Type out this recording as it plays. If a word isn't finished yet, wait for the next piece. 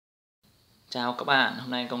Chào các bạn,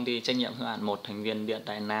 hôm nay công ty trách nhiệm hữu hạn một thành viên Điện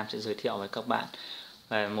Đại Nam sẽ giới thiệu với các bạn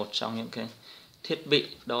về một trong những cái thiết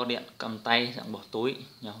bị đo điện cầm tay dạng bỏ túi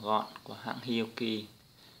nhỏ gọn của hãng Hioki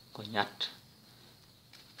của Nhật.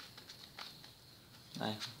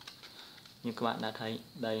 Đây, như các bạn đã thấy,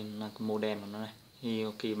 đây là cái model của nó này,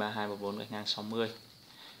 Hioki 3234-60.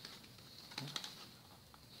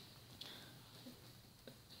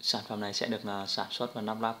 Sản phẩm này sẽ được sản xuất và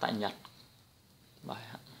lắp ráp tại Nhật bởi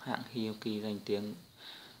hãng Hioki danh tiếng,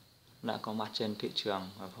 đã có mặt trên thị trường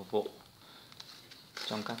và phục vụ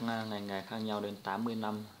trong các ngành nghề khác nhau đến 80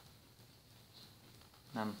 năm.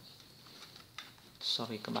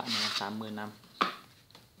 Sorry các bạn, là 80 năm.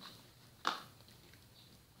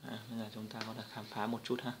 Bây giờ chúng ta có thể khám phá một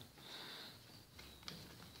chút ha.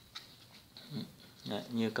 Đấy,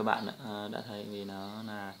 như các bạn đã thấy, vì nó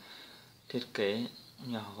là thiết kế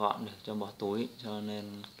nhỏ gọn để cho bỏ túi, cho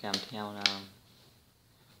nên kèm theo là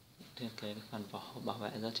thiết kế cái phần vỏ bảo vệ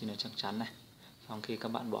rất chi là chắc chắn này. Xong khi các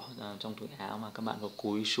bạn bỏ trong túi áo mà các bạn có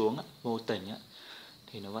cúi xuống vô tình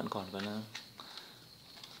thì nó vẫn còn có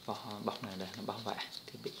vỏ bọc này để nó bảo vệ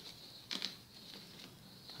thiết bị.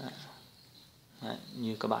 Đấy,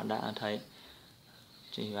 như các bạn đã thấy,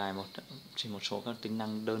 chỉ một số các tính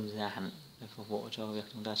năng đơn giản để phục vụ cho việc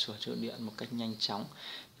chúng ta sửa chữa điện một cách nhanh chóng.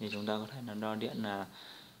 Thì chúng ta có thể là đo điện là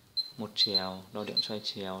một chiều, đo điện xoay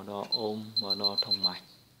chiều, đo ôm và đo thông mạch.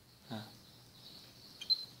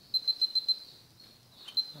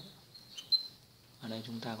 Ở đây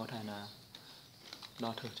chúng ta có thể là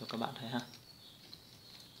đo thử cho các bạn thấy ha.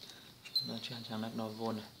 Nó chuyển sang đo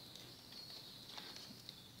volt này.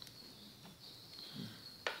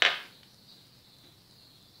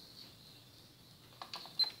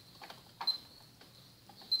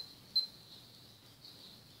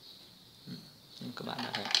 Nhưng các bạn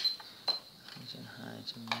đã thấy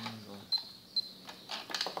 250 volt.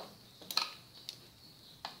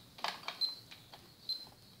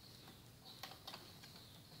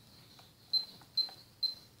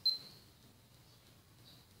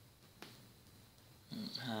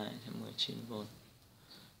 V.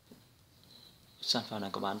 Sản phẩm này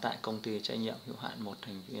có bán tại công ty trách nhiệm hữu hạn một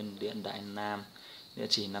thành viên Điện Đại Nam, địa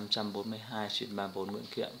chỉ 542/34 Nguyễn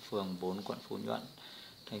Kiệm, phường 4, quận Phú Nhuận,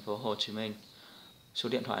 thành phố Hồ Chí Minh. Số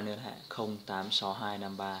điện thoại liên hệ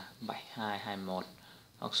 0862537221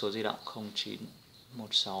 hoặc số di động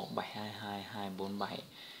 0916722247.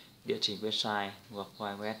 Địa chỉ website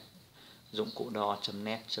www dụng cụ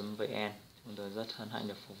đo.net.vn. Chúng tôi rất hân hạnh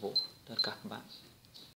được phục vụ tất cả các bạn.